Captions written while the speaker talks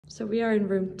So we are in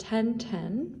room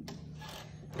 1010.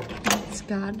 It's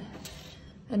got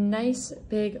a nice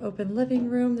big open living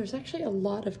room. There's actually a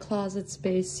lot of closet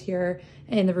space here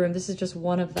in the room. This is just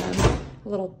one of them. A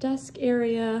little desk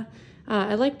area.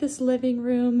 I like this living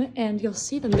room, and you'll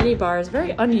see the mini bar is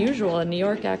very unusual in New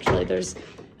York, actually. There's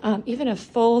even a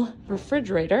full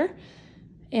refrigerator,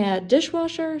 a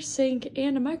dishwasher, sink,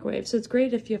 and a microwave. So it's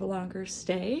great if you have a longer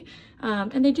stay.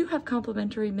 And they do have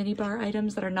complimentary mini bar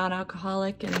items that are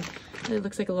non-alcoholic, and it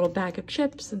looks like a little bag of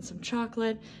chips and some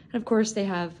chocolate. And of course they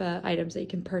have items that you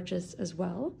can purchase as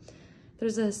well.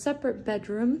 There's a separate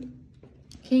bedroom,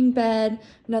 king bed,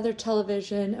 another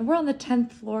television, and we're on the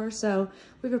 10th floor, so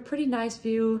we have a pretty nice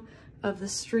view of the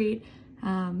street.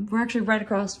 We're actually right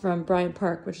across from Bryant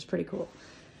Park, which is pretty cool.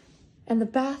 And the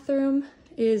bathroom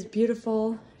is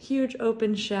beautiful, huge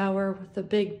open shower with a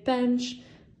big bench,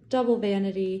 double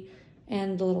vanity,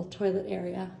 and the little toilet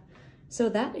area. So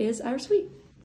that is our suite.